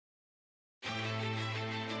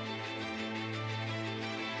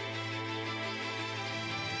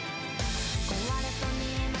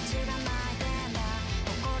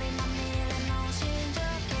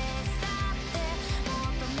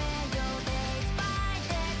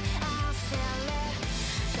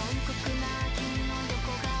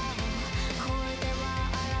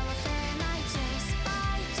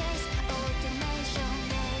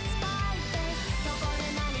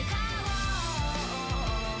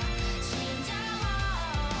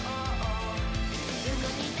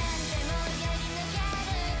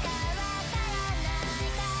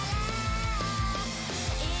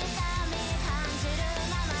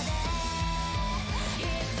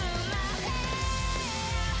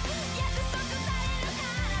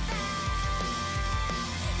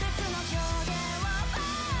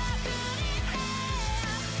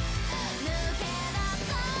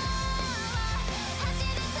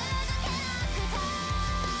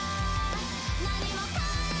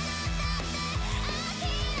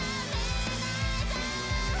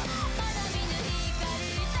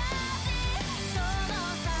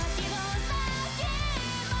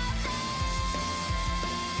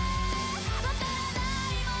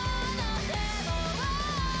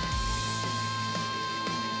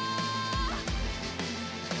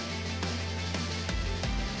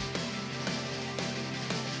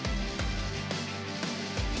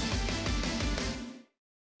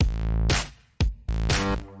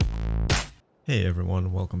Hey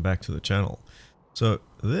everyone, welcome back to the channel. So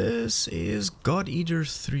this is God Eater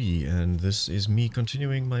 3 and this is me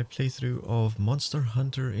continuing my playthrough of Monster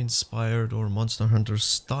Hunter inspired or Monster Hunter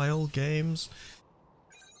style games.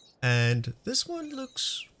 And this one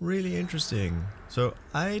looks really interesting. So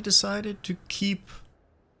I decided to keep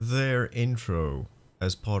their intro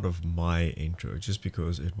as part of my intro just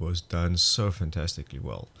because it was done so fantastically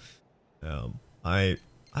well. I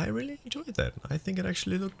really enjoyed that. I think it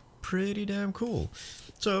actually looked pretty damn cool.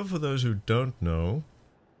 So for those who don't know,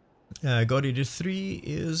 God Eater 3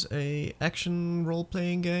 is a action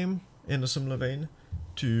role-playing game in a similar vein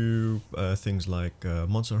to things like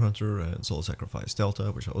Monster Hunter and Soul Sacrifice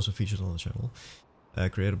Delta, which are also featured on the channel,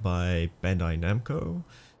 created by Bandai Namco.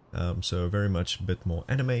 So very much a bit more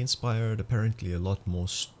anime inspired, apparently a lot more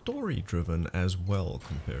story driven as well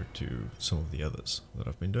compared to some of the others that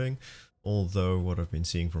I've been doing. Although what I've been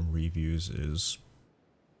seeing from reviews is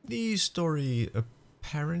the story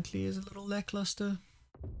apparently is a little lackluster.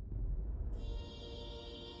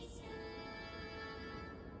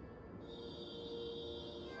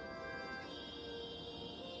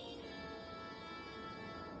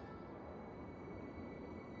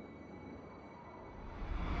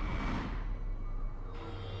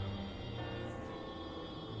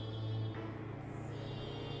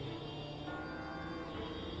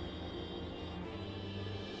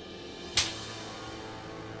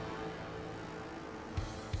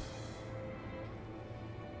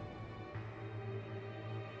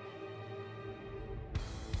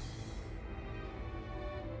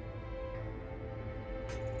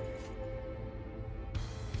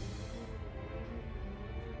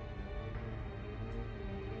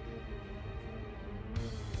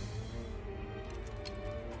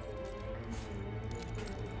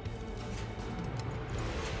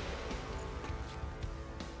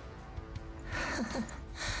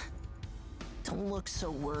 Don't look so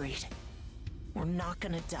worried. We're not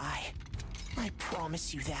gonna die. I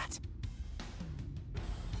promise you that.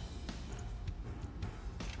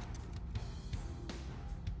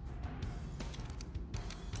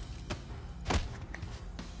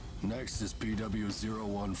 Next is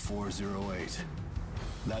PW01408.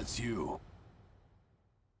 That's you.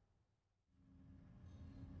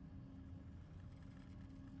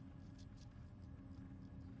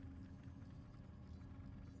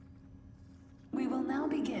 We will now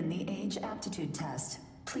begin the age aptitude test.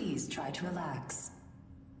 Please try to relax.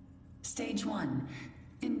 Stage 1.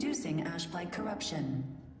 Inducing Ashblight corruption.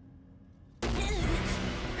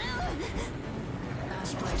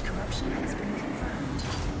 Ashblight corruption has been confirmed.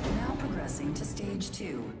 Now progressing to Stage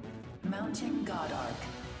 2. Mounting God Arc.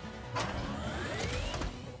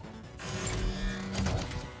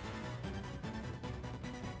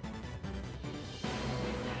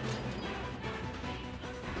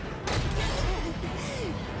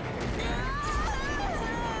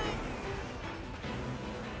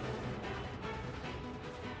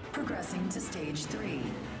 Progressing to Stage 3.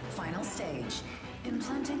 Final stage.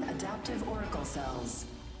 Implanting adaptive oracle cells.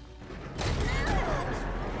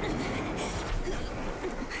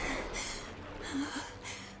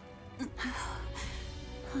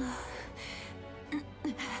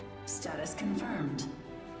 Status confirmed.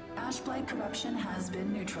 Ashblight corruption has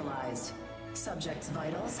been neutralized. Subject's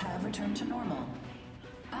vitals have returned to normal.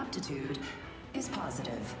 Aptitude is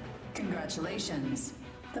positive. Congratulations.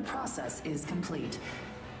 The process is complete.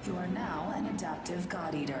 You are now an adaptive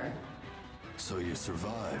God Eater. So you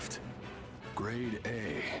survived. Grade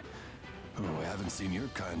A. Oh, we haven't seen your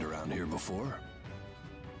kind around here before.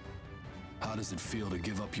 How does it feel to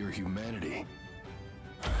give up your humanity?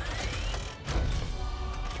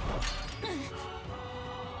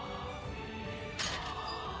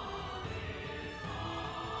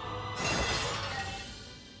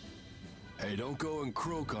 Hey, don't go and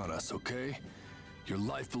croak on us, okay? Your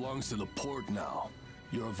life belongs to the port now.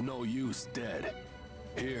 You're of no use dead.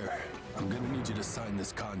 Here, I'm gonna need you to sign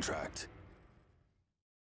this contract.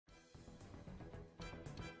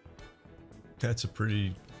 That's a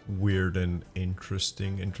pretty weird and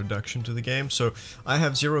interesting introduction to the game. So I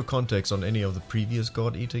have zero context on any of the previous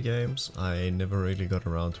God Eater games. I never really got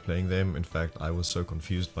around to playing them. In fact, I was so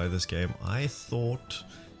confused by this game. I thought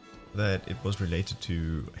that it was related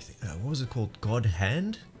to, I think, what was it called? God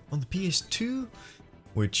Hand on the PS2?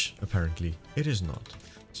 Which apparently it is not.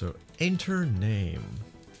 So enter name.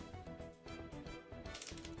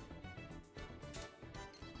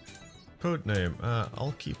 Code name.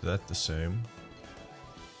 I'll keep that the same.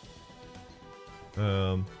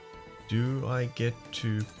 Do I get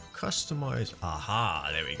to customize? Aha,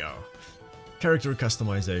 there we go. Character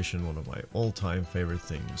customization, one of my all-time favorite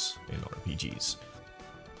things in RPGs.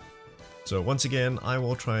 So once again, I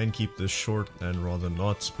will try and keep this short and rather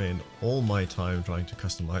not spend all my time trying to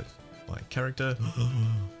customize my character.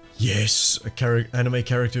 Yes, a anime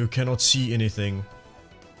character who cannot see anything.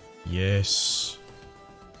 Yes.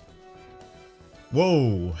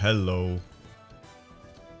 Whoa, hello.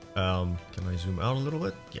 Can I zoom out a little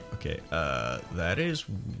bit? Yeah, okay. That is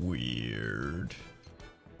weird.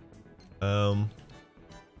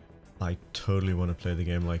 I totally want to play the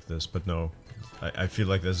game like this, but no. I feel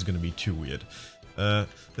like this is going to be too weird.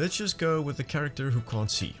 Let's just go with the character who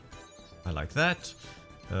can't see. I like that.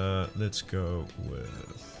 Let's go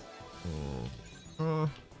with...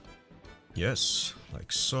 yes,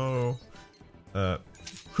 like so.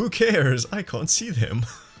 Who cares? I can't see them.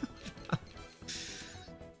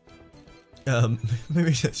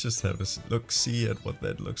 Maybe let's just have a look-see at what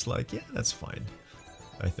that looks like. Yeah, that's fine.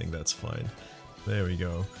 I think that's fine. There we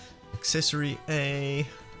go. Accessory A.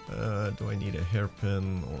 Do I need a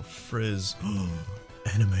hairpin or frizz?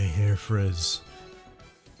 Anime hair frizz.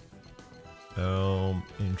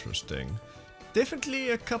 Interesting. Definitely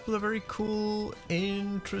a couple of very cool,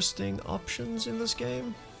 interesting options in this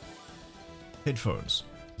game. Headphones.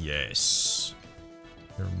 Yes.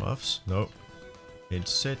 Earmuffs? No.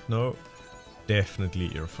 Headset? No.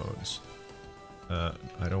 Definitely earphones. I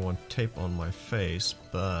don't want tape on my face,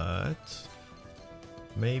 but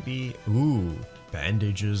maybe... Ooh,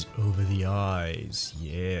 bandages over the eyes.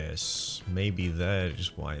 Yes, maybe that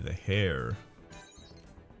is why the hair...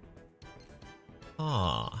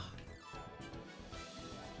 Ah.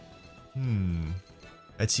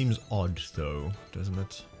 That seems odd though, doesn't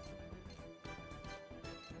it?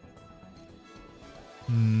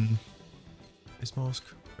 Face mask,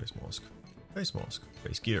 face mask, face mask,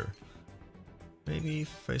 face gear. Maybe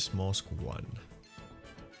face mask 1.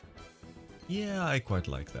 Yeah, I quite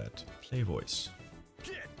like that. Play voice.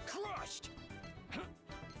 Get crushed!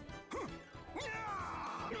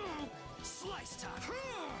 Slice time!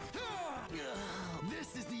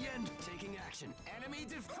 This is the end. Taking action. Enemy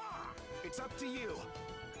it's up to you.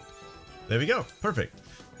 There we go. Perfect.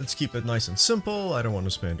 Let's keep it nice and simple. I don't want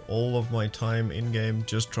to spend all of my time in-game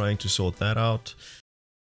just trying to sort that out.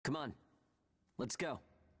 Come on. Let's go.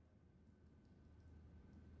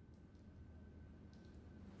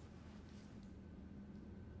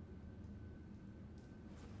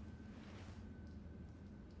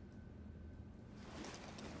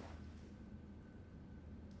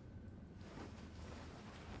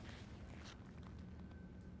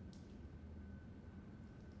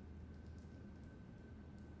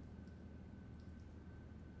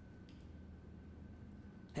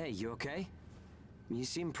 Hey, you okay? You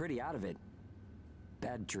seem pretty out of it.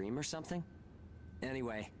 Bad dream or something?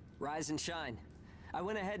 Anyway, rise and shine. I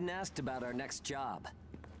went ahead and asked about our next job.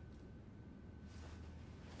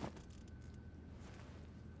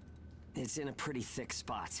 It's in a pretty thick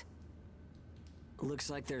spot. Looks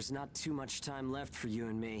like there's not too much time left for you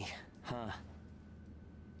and me, huh?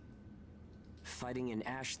 Fighting an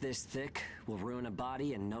ash this thick will ruin a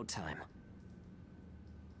body in no time.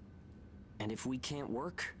 And if we can't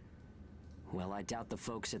work, well, I doubt the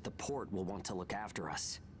folks at the port will want to look after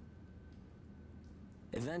us.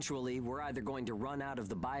 Eventually, we're either going to run out of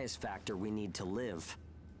the bias factor we need to live,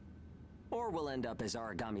 or we'll end up as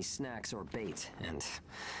Aragami snacks or bait, and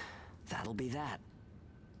that'll be that.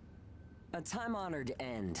 A time-honored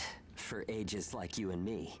end for ages like you and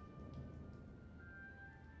me.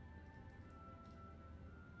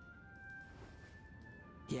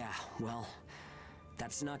 Yeah, well,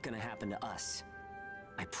 that's not gonna happen to us.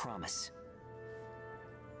 I promise.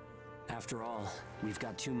 After all, we've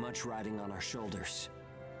got too much riding on our shoulders.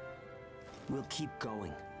 We'll keep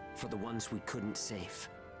going for the ones we couldn't save.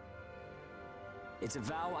 It's a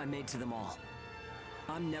vow I made to them all.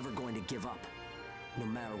 I'm never going to give up, no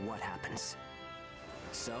matter what happens.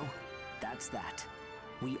 So, that's that.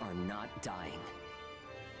 We are not dying.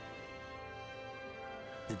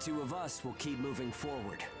 The two of us will keep moving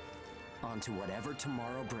forward, onto whatever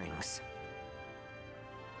tomorrow brings.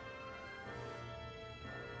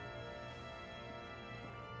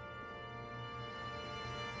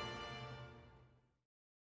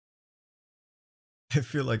 I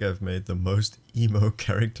feel like I've made the most emo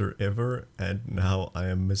character ever, and now I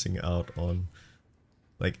am missing out on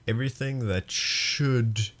like everything that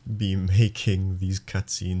should be making these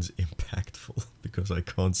cutscenes impactful because I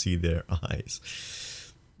can't see their eyes.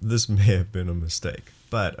 This may have been a mistake,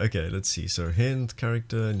 but okay, let's see. So hint,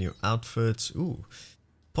 character, new outfits. Ooh,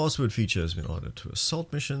 password feature has been added to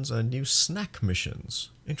assault missions and new snack missions.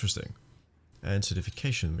 Interesting. And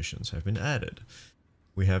certification missions have been added.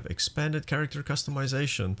 We have expanded character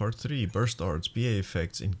customization, part 3, burst arts, BA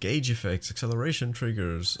effects, engage effects, acceleration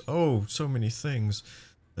triggers. Oh, so many things.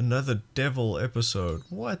 Another devil episode.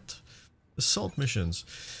 What? Assault missions.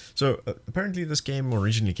 So apparently this game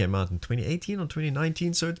originally came out in 2018 or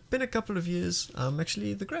 2019, so it's been a couple of years.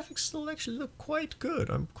 Actually, the graphics still actually look quite good.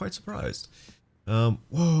 I'm quite surprised.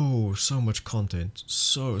 Whoa, so much content.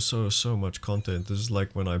 So much content. This is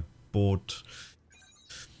like when I bought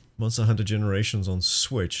Monster Hunter Generations on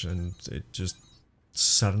Switch, and it just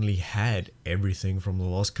suddenly had everything from the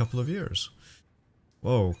last couple of years.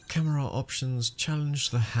 Whoa, camera options,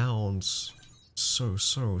 challenge the hounds. So,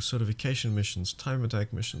 certification missions, time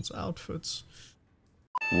attack missions, outfits.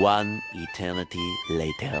 One eternity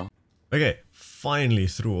later. Okay, finally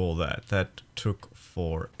through all that. That took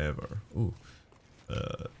forever. Ooh,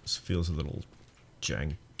 this feels a little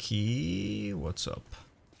janky. What's up?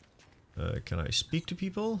 Can I speak to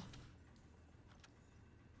people?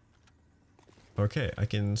 Okay, I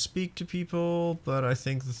can speak to people, but I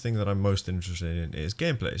think the thing that I'm most interested in is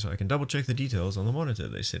gameplay, so I can double check the details on the monitor.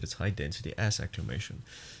 They said it's high density ass acclimation.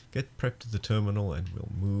 Get prepped to the terminal and we'll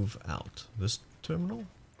move out. This terminal?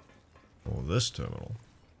 Or this terminal?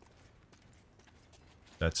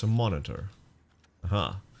 That's a monitor.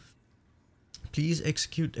 Aha. Please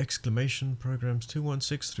execute exclamation programs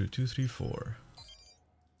 216 through 234.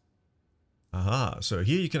 Aha, so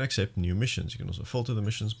here you can accept new missions. You can also filter the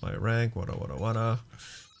missions by rank, wada.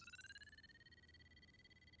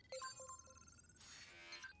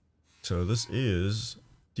 So this is,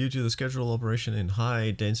 due to the scheduled operation in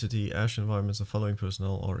high density ash environments, the following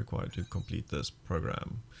personnel are required to complete this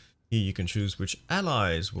program. Here you can choose which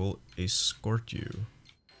allies will escort you.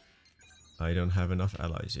 I don't have enough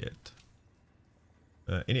allies yet.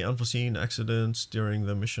 Any unforeseen accidents during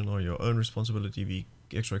the mission are your own responsibility. Be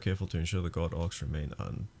extra careful to ensure the God Arcs remain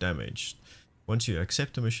undamaged. Once you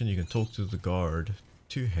accept the mission, you can talk to the guard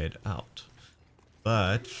to head out.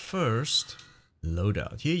 But first,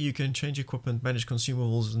 loadout. Here you can change equipment, manage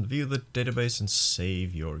consumables, and view the database and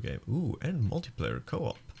save your game. Ooh, and multiplayer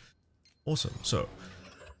co-op. Awesome. So,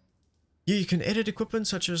 here you can edit equipment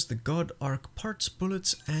such as the God Arc parts,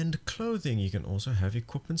 bullets, and clothing. You can also have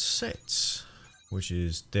equipment sets, which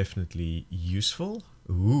is definitely useful.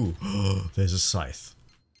 Ooh, there's a scythe.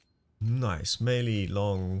 Nice. Melee,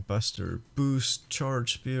 long, buster, boost,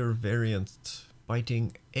 charge spear, variant,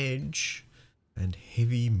 biting edge, and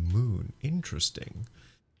heavy moon. Interesting.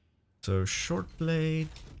 So short blade,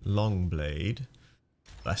 long blade,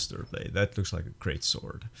 buster blade. That looks like a great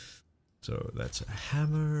sword. So that's a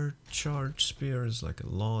hammer, charge spear is like a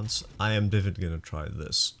lance. I am definitely going to try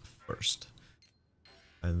this first.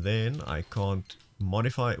 And then I can't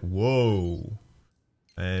modify. Whoa.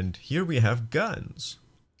 And here we have guns.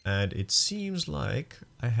 And it seems like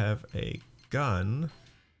I have a gun.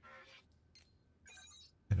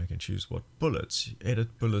 And I can choose what bullets.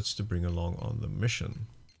 Edit bullets to bring along on the mission.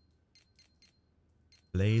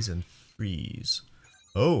 Blaze and freeze.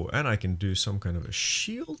 Oh, and I can do some kind of a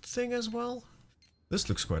shield thing as well. This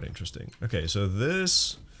looks quite interesting. Okay, so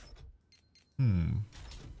this...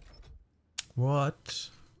 What?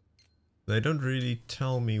 They don't really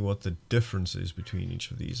tell me what the difference is between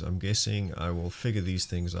each of these. I'm guessing I will figure these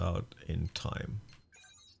things out in time.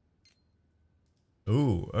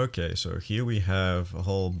 Ooh, okay, so here we have a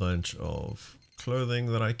whole bunch of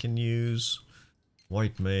clothing that I can use.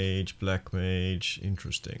 White mage, black mage,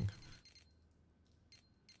 interesting.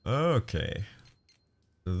 Okay.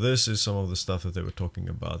 This is some of the stuff that they were talking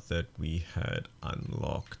about that we had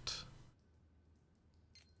unlocked.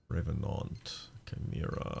 Revenant,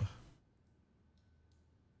 Chimera.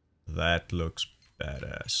 That looks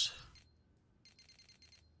badass.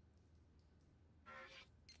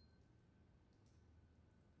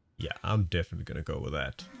 Yeah, I'm definitely gonna go with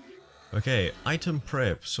that. Okay, item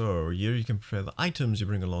prep. So here you can prepare the items you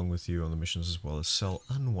bring along with you on the missions as well as sell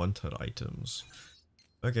unwanted items.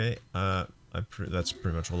 Okay, that's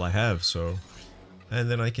pretty much all I have, so... And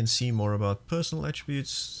then I can see more about personal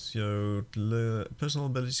attributes. So, personal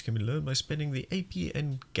abilities can be learned by spending the AP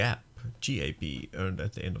and GAP earned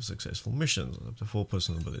at the end of successful missions. Up to 4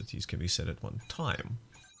 personal abilities can be set at one time.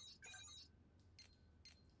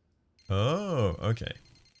 Oh, okay.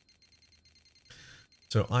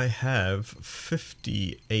 So I have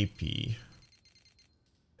 50 AP.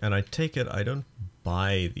 And I take it I don't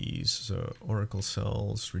buy these. So Oracle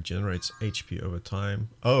Cells regenerates HP over time.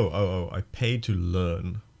 Oh, I pay to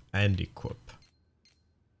learn and equip.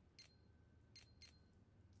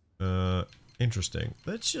 Interesting.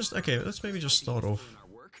 Let's maybe just start off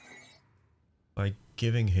by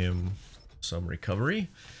giving him some recovery.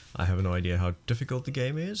 I have no idea how difficult the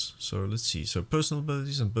game is, so let's see. So personal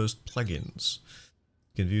abilities and burst plugins.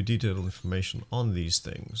 You can view detailed information on these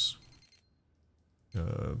things.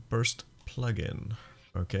 Burst plugin.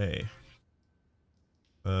 Okay.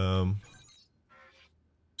 So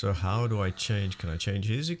how do I change? Can I change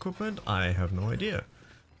his equipment? I have no idea.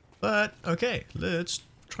 But okay, let's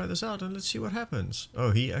try this out and let's see what happens.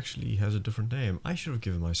 Oh, he actually has a different name. I should have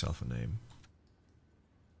given myself a name.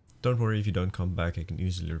 Don't worry if you don't come back, I can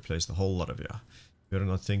easily replace the whole lot of you. You better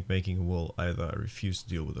not think making a will either. I refuse to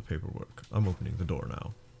deal with the paperwork. I'm opening the door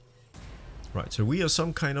now. Right, so we are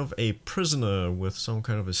some kind of a prisoner with some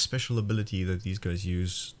kind of a special ability that these guys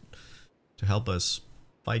use to help us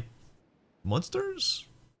fight monsters?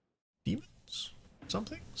 Demons?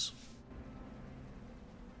 Somethings?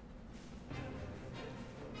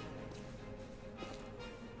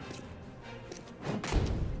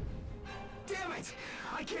 Damn it!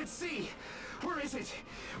 I can't see! Where is it?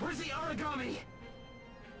 Where's the Aragami?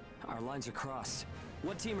 Our lines are crossed.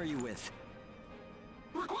 What team are you with?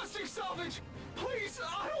 Requesting salvage! Please,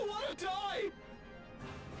 I don't want to die!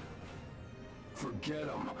 Forget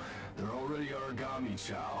them. They're already Aragami,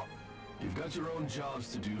 Chow. You've got your own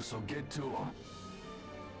jobs to do, so get to them.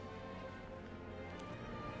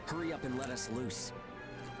 Hurry up and let us loose.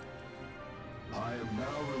 I am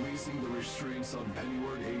now releasing the restraints on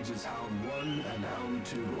Pennyward Ages Hound 1 and Hound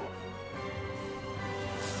 2.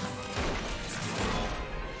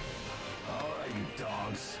 Alright, you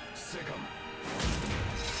dogs. Sick 'em.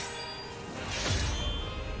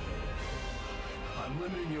 I'm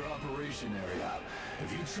limiting your operation area.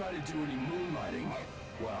 If you try to do any moonlighting,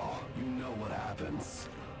 well, you know what happens.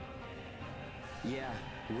 Yeah,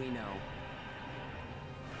 we know.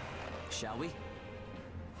 Shall we?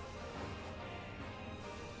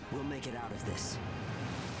 We'll make it out of this.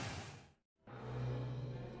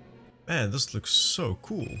 Man, this looks so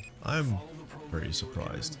cool. I'm very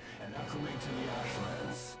surprised. And acclimate to the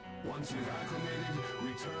Ashlands. Once you've acclimated,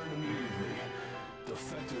 return immediately.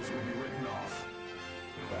 Defectors will be written off.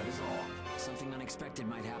 That is all. Something unexpected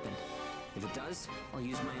might happen. If it does, I'll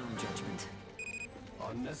use my own judgment.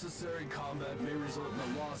 Unnecessary combat may result in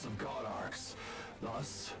the loss of God Arcs.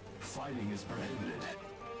 Thus, fighting is prohibited.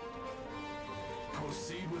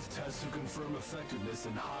 Proceed with tests to confirm effectiveness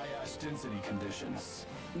in high ash density conditions.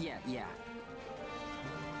 Yeah.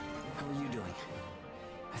 How are you doing?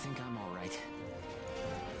 I think I'm alright.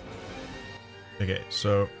 Okay,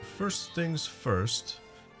 so first things first.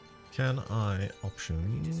 Can I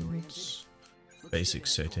options, basic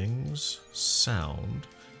settings, sound.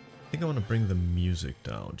 I think I want to bring the music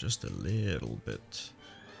down just a little bit.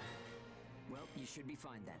 Well, you should be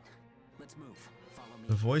fine then. Let's move. Follow me.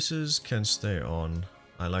 The voices can stay on.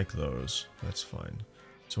 I like those. That's fine.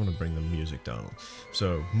 Just want to bring the music down.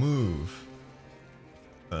 So move.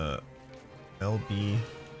 LB,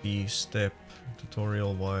 B, step,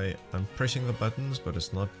 tutorial Y. I'm pressing the buttons, but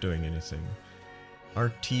it's not doing anything.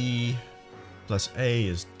 RT plus A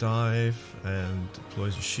is dive and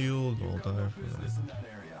deploys a shield. I'll dive. Business in that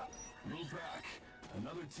area. Move back.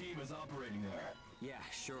 Another team is operating there. Yeah,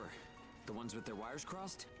 sure. The ones with their wires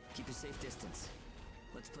crossed? Keep a safe distance.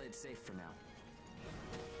 Let's play it safe for now.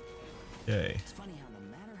 Yay. It's funny how no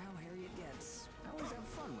matter how hairy it gets, I always have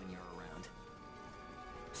fun when you're around.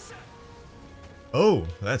 Oh,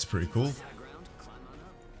 that's pretty cool. High ground, climb on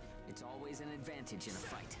up. It's always an advantage in a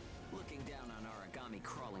fight. Looking down on Aragami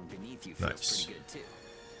crawling beneath you feels Nice. pretty good too.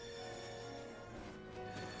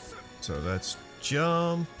 So that's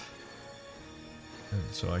jump.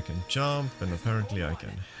 And so I can jump, and apparently I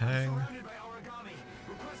can hang. Surrounded by Aragami.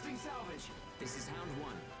 Requesting salvage. This is Hound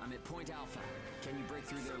 1. I'm at Point Alpha. Can you break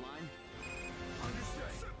through their line?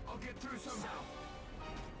 Understood. I'll get through somehow.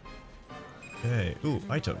 Okay. Ooh,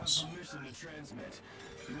 items. Mission to transmit.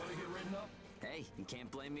 You want to get written up? Hey, you can't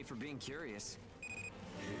blame me for being curious.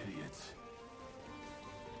 Idiots.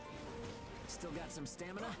 Still got some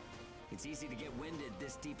stamina? It's easy to get winded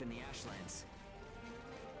this deep in the Ashlands.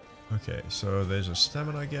 Okay, so there's a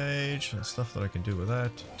stamina gauge and stuff that I can do with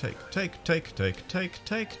that. Take.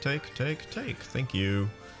 Thank you.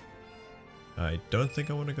 I don't think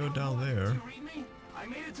I want to go down there. You read me? I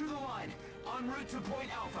made it through the line. En route to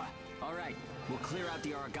Point Alpha. All right, we'll clear out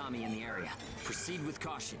the Aragami in the area. Proceed with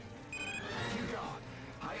caution. Hugo,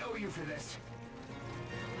 I owe you for this.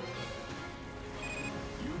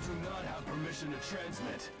 You do not have permission to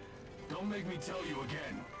transmit. Don't make me tell you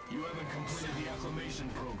again. You haven't completed the acclimation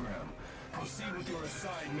program. Proceed with your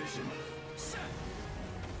assigned mission.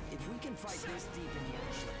 If we can fight this deep in the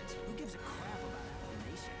Ashlands, who gives a crap about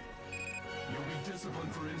acclimation? You'll be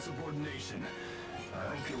disciplined for insubordination.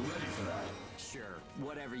 I hope you're ready for that. Sure,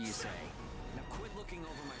 whatever you say. Now quit looking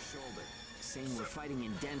over my shoulder. Saying we're fighting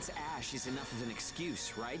in dense ash is enough of an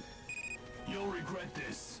excuse, right? You'll regret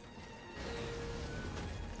this.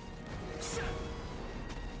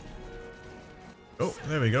 Oh,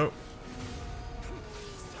 there we go.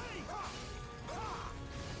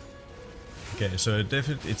 Okay, so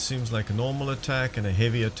it seems like a normal attack and a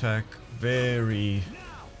heavy attack. Very...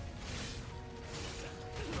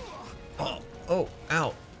 Oh,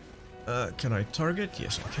 ow. Can I target?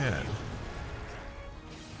 Yes, I can.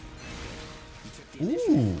 Ooh.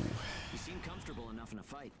 You seem comfortable enough in a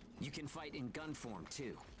fight. You can fight in gun form,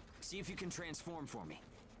 too. See if you can transform for me.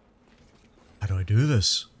 How do I do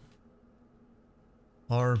this?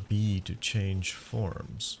 RB to change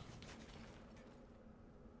forms.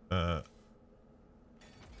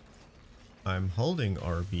 I'm holding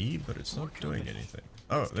RB, but it's not doing anything.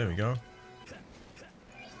 Oh, there we go.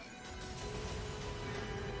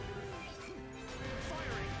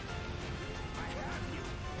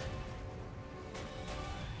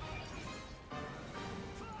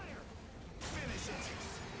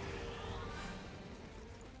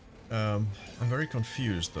 I'm very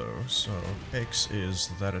confused though. So X is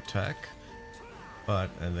that attack,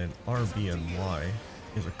 and then RB and Y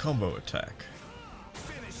is a combo attack.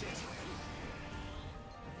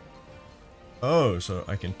 Oh, so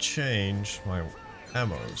I can change my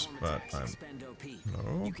ammos, but I'm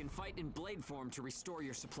no. You can fight in blade form to restore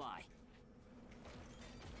your supply.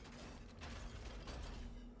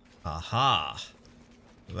 Aha!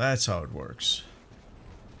 That's how it works.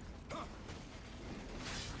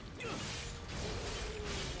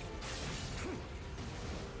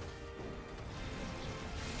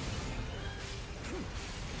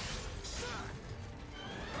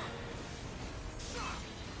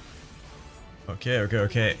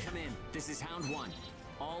 Okay. Come in. This is Hound 1.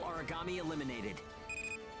 All Aragami eliminated.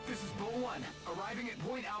 This is Bull 1, arriving at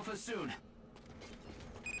Point Alpha soon.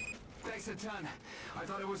 Thanks a ton. I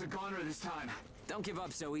thought it was a goner this time. Don't give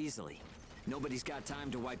up so easily. Nobody's got time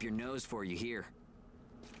to wipe your nose for you here.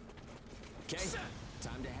 Okay,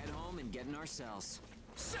 time to head home and get in our cells.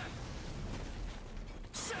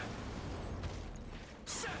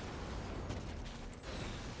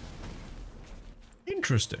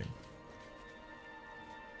 Interesting.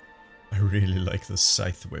 I really like the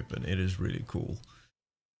scythe weapon, it is really cool.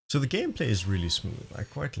 So the gameplay is really smooth, I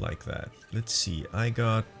quite like that. Let's see, I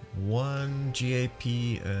got 1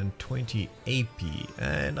 GAP and 20 AP,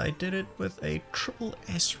 and I did it with a triple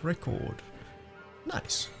S record.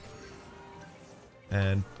 Nice.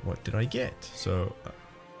 And what did I get? So,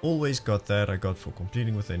 always got that, I got for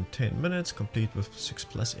completing within 10 minutes, complete with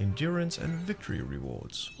 6+ endurance and victory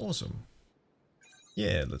rewards. Awesome.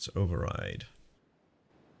 Yeah, let's override.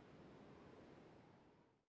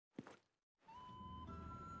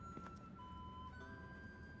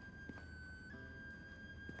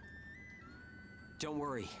 Don't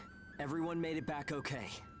worry, everyone made it back okay.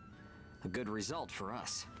 A good result for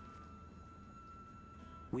us.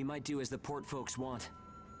 We might do as the port folks want.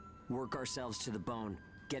 Work ourselves to the bone,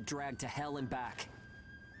 get dragged to hell and back.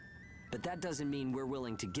 But that doesn't mean we're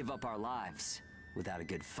willing to give up our lives without a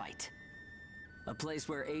good fight. A place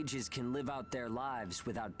where ages can live out their lives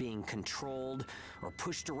without being controlled or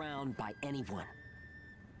pushed around by anyone.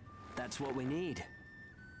 That's what we need,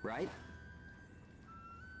 right?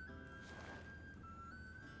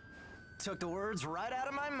 Took the words right out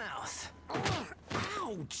of my mouth.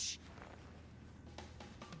 Ouch!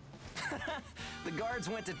 The guards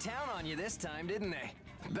went to town on you this time, didn't they?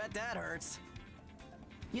 Bet that hurts.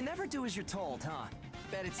 You never do as you're told, huh?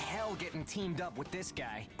 Bet it's hell getting teamed up with this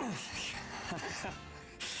guy.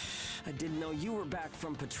 I didn't know you were back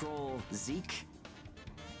from patrol, Zeke.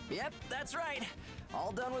 Yep, that's right.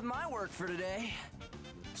 All done with my work for today.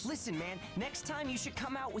 Listen, man, next time you should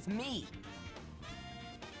come out with me.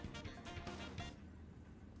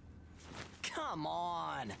 Come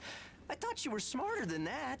on. I thought you were smarter than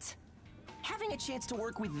that. Having a chance to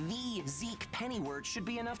work with the Zeke Pennyworth should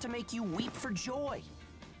be enough to make you weep for joy.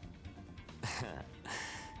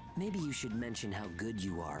 Maybe you should mention how good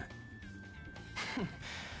you are.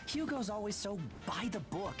 Hugo's always so by the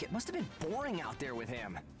book. It must have been boring out there with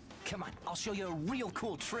him. Come on, I'll show you a real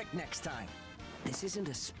cool trick next time. This isn't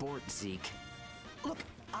a sport, Zeke. Look,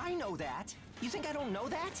 I know that. You think I don't know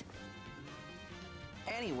that?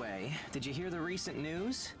 Anyway, did you hear the recent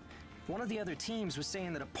news? One of the other teams was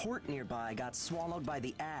saying that a port nearby got swallowed by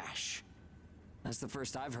the ash. That's the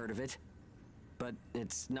first I've heard of it. But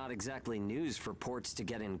it's not exactly news for ports to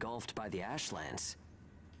get engulfed by the ashlands.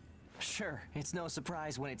 Sure, it's no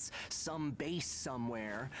surprise when it's some base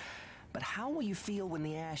somewhere. But how will you feel when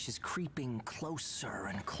the ash is creeping closer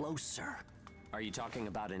and closer? Are you talking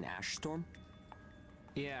about an ash storm?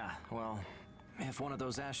 Yeah, well, if one of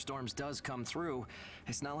those ash storms does come through,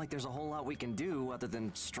 it's not like there's a whole lot we can do other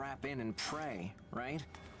than strap in and pray, right?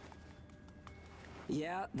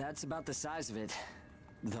 Yeah, that's about the size of it.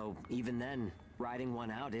 Though, even then, riding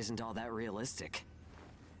one out isn't all that realistic.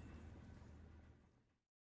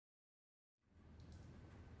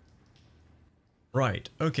 Right,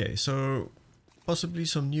 okay, so possibly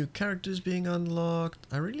some new characters being unlocked.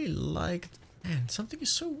 I really liked, man, something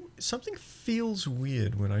feels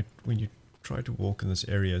weird when you try to walk in this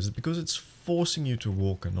area. Is it because it's forcing you to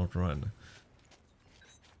walk and not run?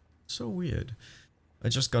 So weird. I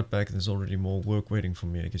just got back and there's already more work waiting for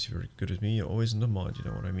me. I guess you're very good at me. You're always in demand, you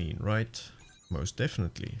know what I mean, right? Most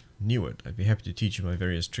definitely. Knew it. I'd be happy to teach you my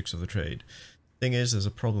various tricks of the trade. Thing is, there's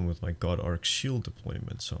a problem with my God Arc shield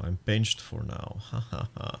deployment, so I'm benched for now. Ha ha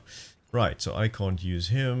ha. Right, so I can't use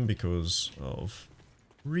him because of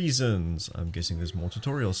reasons. I'm guessing there's more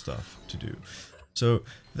tutorial stuff to do. So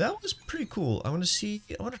that was pretty cool. I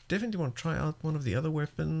definitely want to try out one of the other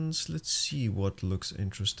weapons. Let's see what looks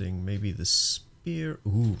interesting. Maybe the spear.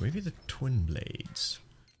 Ooh, maybe the twin blades.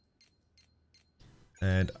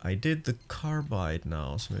 And I did the carbide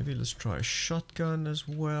now, so maybe let's try a shotgun as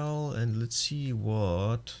well. And let's see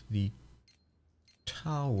what the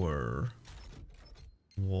tower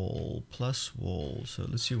wall plus wall. So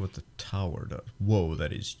let's see what the tower does. Whoa,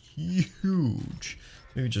 that is huge.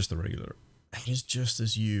 Maybe just the regular. That is just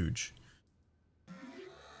as huge.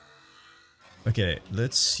 Okay,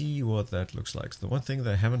 let's see what that looks like. So the one thing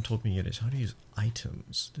they haven't taught me yet is how to use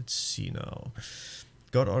items. Let's see now.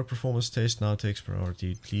 God Arc performance test now takes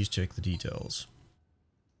priority. Please check the details.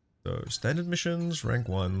 So standard missions, rank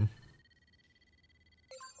 1.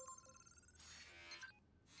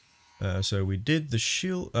 So we did the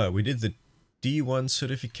shield. We did the D1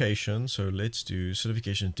 certification. So let's do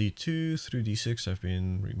certification D2 through D6 have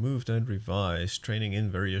been removed and revised. Training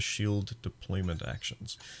in various shield deployment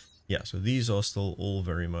actions. Yeah, so these are still all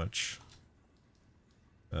very much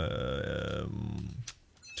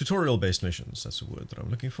tutorial-based missions. That's the word that I'm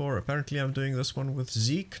looking for. Apparently I'm doing this one with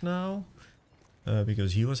Zeke now,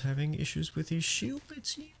 because he was having issues with his shield, it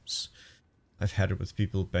seems. I've had it with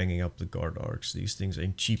people banging up the guard arcs. These things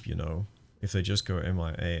ain't cheap, you know. If they just go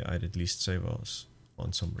MIA, I'd at least save us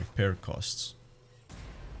on some repair costs.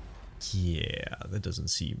 Yeah, that doesn't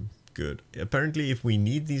seem good. Apparently, if we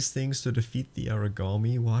need these things to defeat the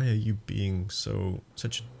Aragami, why are you being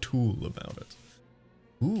such a tool about it?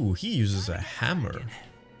 Ooh, he uses a hammer.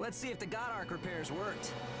 Let's see if the God Arc repairs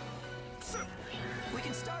worked. We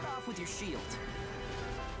can start off with your shield.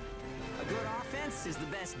 A good offense is the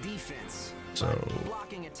best defense. So but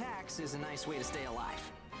blocking attacks is a nice way to stay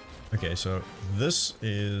alive. Okay, so this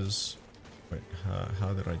is... Wait,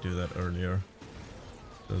 how did I do that earlier?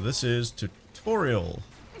 So this is tutorial.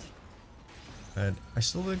 And I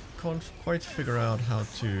still can't quite figure out how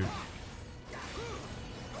to...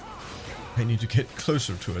 I need to get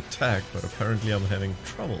closer to attack, but apparently I'm having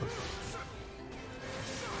trouble.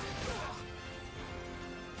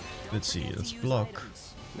 Let's see, let's block.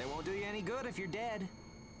 They won't do you any good if you're dead.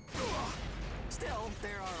 Still,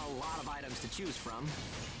 there are a lot of items to choose from.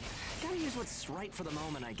 Gotta use what's right for the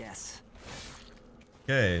moment, I guess.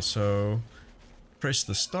 Okay, so press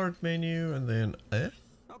the start menu and then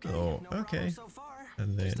okay.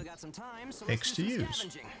 And then X to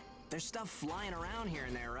use. There's stuff flying around here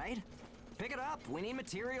and there, right? Pick it up. We need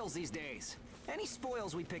materials these days. Any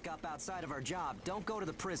spoils we pick up outside of our job don't go to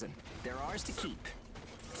the prison. They're ours to keep.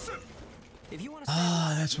 If you want to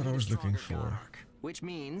that's what I was looking for. Which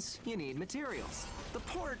means you need materials. The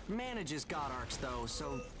port manages God Arcs though,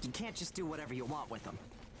 so you can't just do whatever you want with them.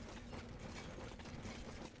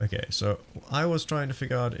 Okay, so I was trying to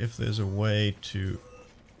figure out if there's a way to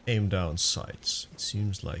aim down sights. It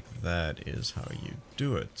seems like that is how you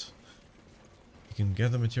do it. You can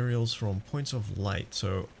gather materials from points of light.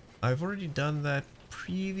 So I've already done that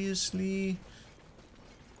previously.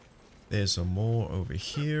 There's some more over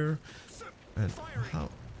here. And how...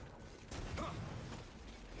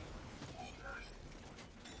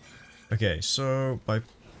 Okay, so by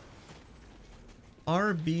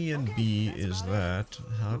R, B, and B is that.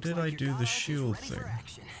 How did I do the shield thing?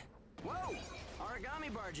 Whoa!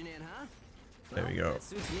 Aragami barging in, huh? There we go. That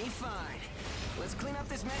suits me fine. Let's clean up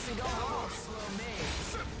this mess and go home. Slow me.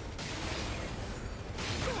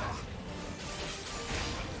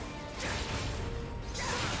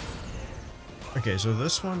 Okay, so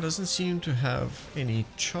this one doesn't seem to have any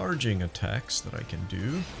charging attacks that I can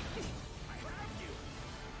do.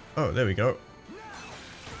 Oh, there we go.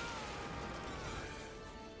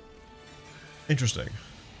 Interesting.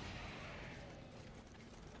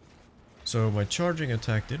 So my charging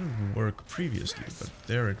attack didn't work previously, but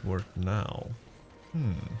there it worked now.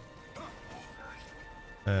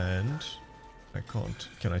 And I can't.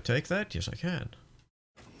 Can I take that? Yes, I can.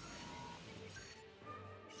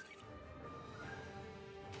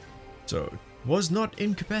 So, was not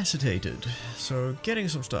incapacitated. So, getting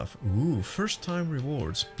some stuff. Ooh, first time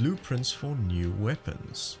rewards. Blueprints for new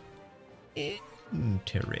weapons.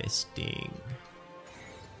 Interesting.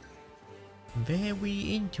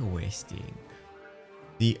 Very interesting.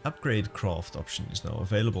 The upgrade craft option is now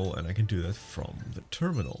available and I can do that from the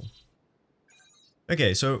terminal.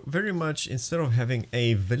 Okay, so very much instead of having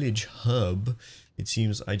a village hub, it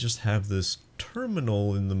seems I just have this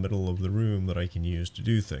terminal in the middle of the room that I can use to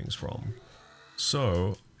do things from.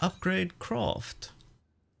 So, upgrade craft.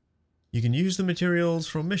 You can use the materials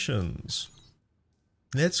from missions.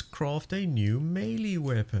 Let's craft a new melee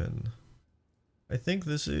weapon. I think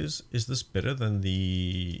this is this better than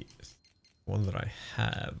the one that I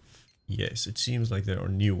have? Yes, it seems like there are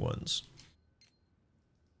new ones.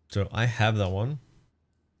 So I have that one.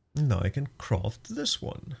 Now I can craft this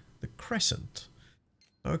one, the crescent.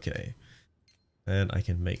 Okay. And I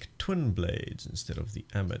can make twin blades instead of the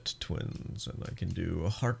Amet twins. And I can do a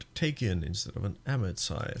heart taken instead of an Amet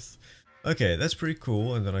scythe. Okay, that's pretty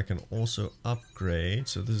cool. And then I can also upgrade.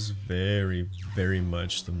 So this is very, very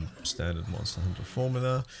much the standard Monster Hunter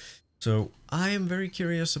formula. So I am very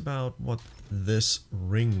curious about what this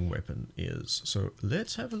ring weapon is. So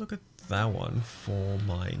let's have a look at that one for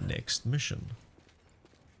my next mission.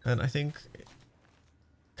 And I think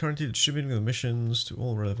currently distributing the missions to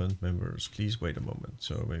all relevant members. Please wait a moment.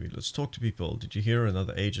 So maybe let's talk to people. Did you hear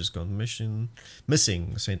another age has gone missing?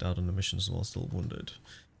 Sent out on the missions while still wounded.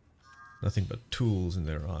 Nothing but tools in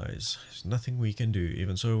their eyes. There's nothing we can do.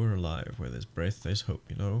 Even so, we're alive. Where there's breath, there's hope,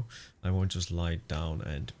 you know? I won't just lie down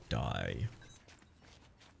and die.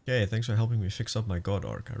 Okay, thanks for helping me fix up my God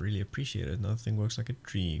Arc. I really appreciate it. Nothing works like a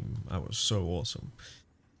dream. That was so awesome.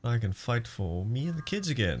 I can fight for me and the kids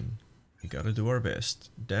again. We gotta do our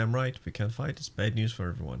best. Damn right, we can't fight. It's bad news for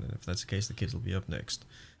everyone. And if that's the case, the kids will be up next.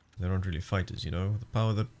 They aren't really fighters, you know?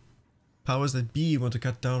 The powers that be want to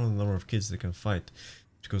cut down on the number of kids that can fight.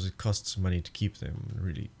 Because it costs money to keep them. It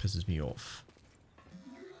really pisses me off.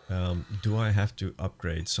 Do I have to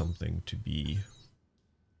upgrade something to be...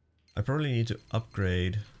 I probably need to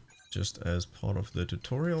upgrade just as part of the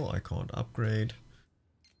tutorial. I can't upgrade.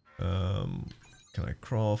 Can I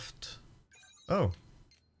craft... Oh!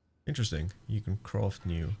 Interesting. You can craft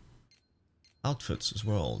new outfits as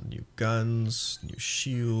well. New guns, new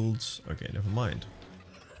shields. Okay, never mind.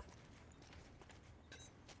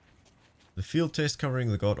 The field test covering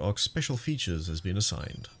the God Arc special features has been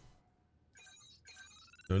assigned.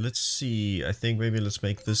 So let's see, I think maybe let's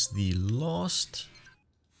make this the last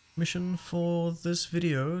mission for this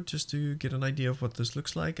video, just to get an idea of what this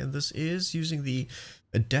looks like. And this is using the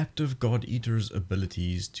adaptive God Eater's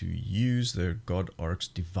abilities to use their God Arc's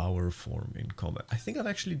Devour form in combat. I think I've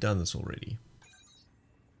actually done this already.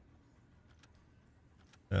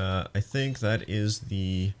 I think that is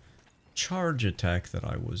the charge attack that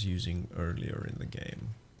I was using earlier in the game.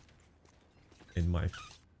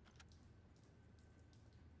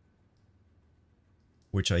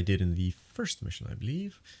 Which I did in the first mission, I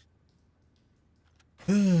believe.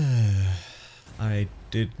 I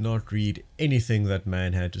did not read anything that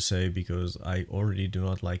man had to say because I already do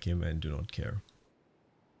not like him and do not care.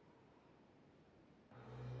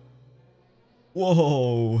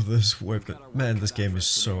 Whoa, this weapon. Man, this game is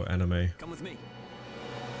so anime. Come with me.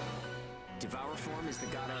 Devour form is the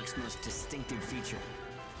God Arc's most distinctive feature.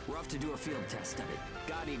 We're off to do a field test of it.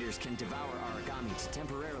 God Eaters can devour Aragami to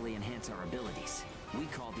temporarily enhance our abilities. We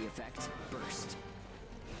call the effect Burst.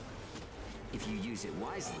 If you use it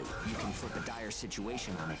wisely, you can flip a dire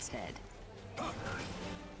situation on its head.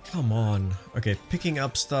 Come on. Okay, picking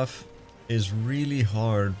up stuff is really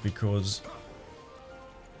hard because...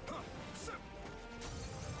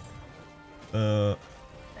 Hey,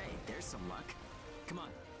 there's some luck. Come on,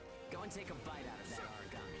 go and take a bite out of that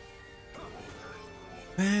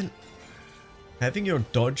Aragami. Man, having your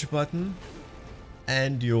dodge button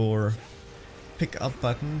and your pick up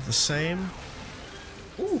button the same,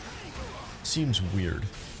 ooh, seems weird.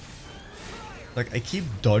 Like, I keep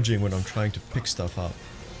dodging when I'm trying to pick stuff up.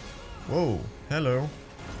 Whoa, hello.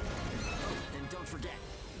 And don't forget,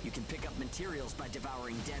 you can pick up materials by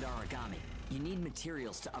devouring dead Aragami. You need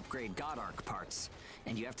materials to upgrade God Arc parts,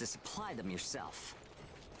 and you have to supply them yourself.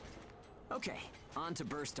 Okay, on to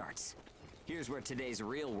burst arts. Here's where today's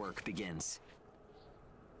real work begins.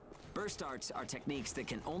 Burst arts are techniques that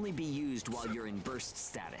can only be used while you're in burst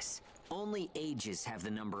status. Only Ages have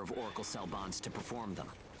the number of Oracle Cell bonds to perform them.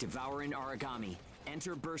 Devour an Aragami,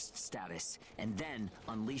 enter burst status, and then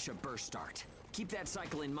unleash a burst art. Keep that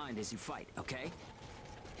cycle in mind as you fight, okay?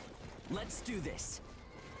 Let's do this.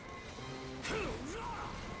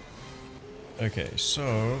 Okay,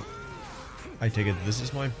 so I take it this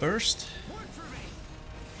is my burst?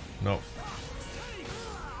 No.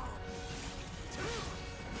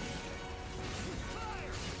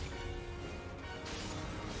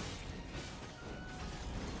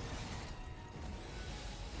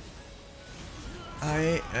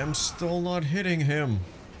 I am still not hitting him.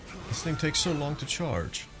 This thing takes so long to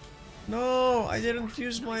charge. No, I didn't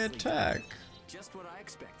use my attack. Just what I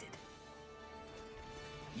expected.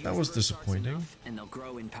 That was disappointing. And they'll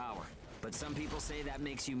grow in power. But some people say that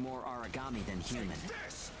makes you more Aragami than human.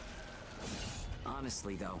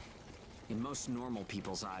 Honestly though, in most normal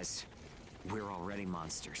people's eyes, we're already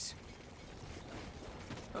monsters.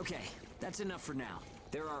 Okay, that's enough for now.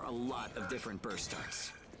 There are a lot of different burst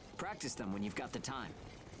arts. Practice them when you've got the time.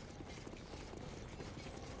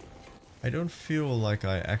 I don't feel like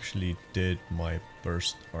I actually did my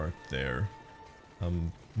burst art there.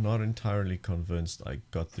 I'm not entirely convinced I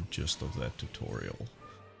got the gist of that tutorial.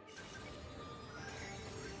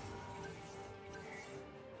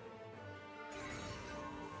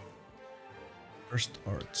 Burst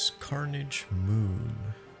arts, Carnage Moon.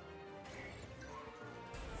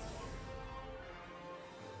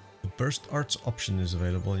 The burst arts option is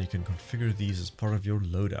available and you can configure these as part of your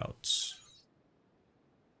loadouts.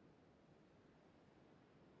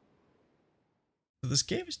 So this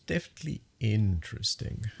game is definitely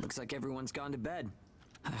interesting. Looks like everyone's gone to bed.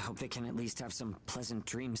 I hope they can at least have some pleasant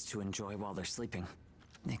dreams to enjoy while they're sleeping.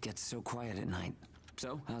 It gets so quiet at night.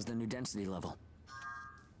 So, how's the new density level?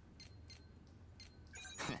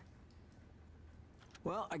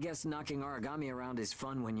 Well, I guess knocking Aragami around is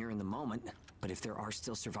fun when you're in the moment, but if there are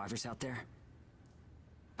still survivors out there,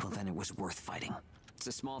 well then it was worth fighting. It's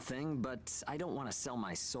a small thing, but I don't want to sell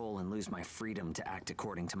my soul and lose my freedom to act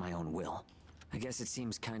according to my own will. I guess it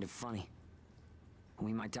seems kind of funny.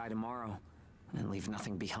 We might die tomorrow and leave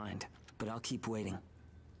nothing behind, but I'll keep waiting.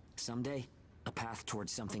 Someday, a path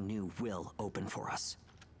towards something new will open for us.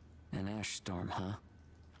 An ash storm, huh?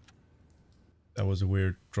 That was a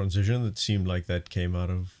weird transition. It seemed like that came out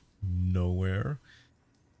of nowhere.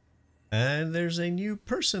 And there's a new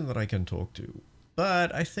person that I can talk to.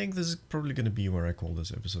 But I think this is probably going to be where I call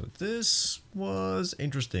this episode. This was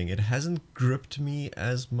interesting. It hasn't gripped me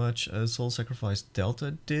as much as Soul Sacrifice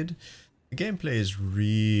Delta did. The gameplay is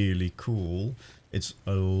really cool. It's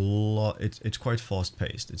a lot. It's quite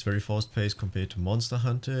fast-paced. It's very fast-paced compared to Monster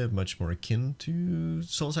Hunter, much more akin to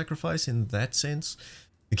Soul Sacrifice in that sense.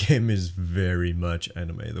 The game is very much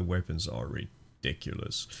anime. The weapons are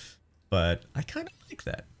ridiculous, but I kind of like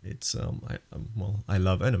that. It's well, I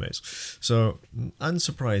love animes, so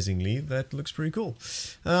unsurprisingly, that looks pretty cool.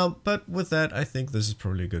 But with that, I think this is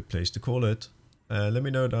probably a good place to call it. Let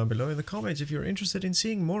me know down below in the comments if you're interested in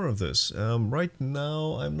seeing more of this. Right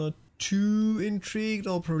now, I'm not too intrigued.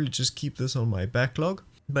 I'll probably just keep this on my backlog.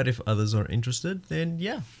 But if others are interested, then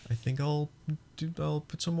yeah, I think I'll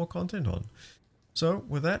put some more content on. So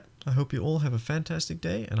with that, I hope you all have a fantastic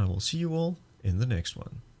day, and I will see you all in the next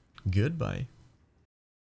one. Goodbye.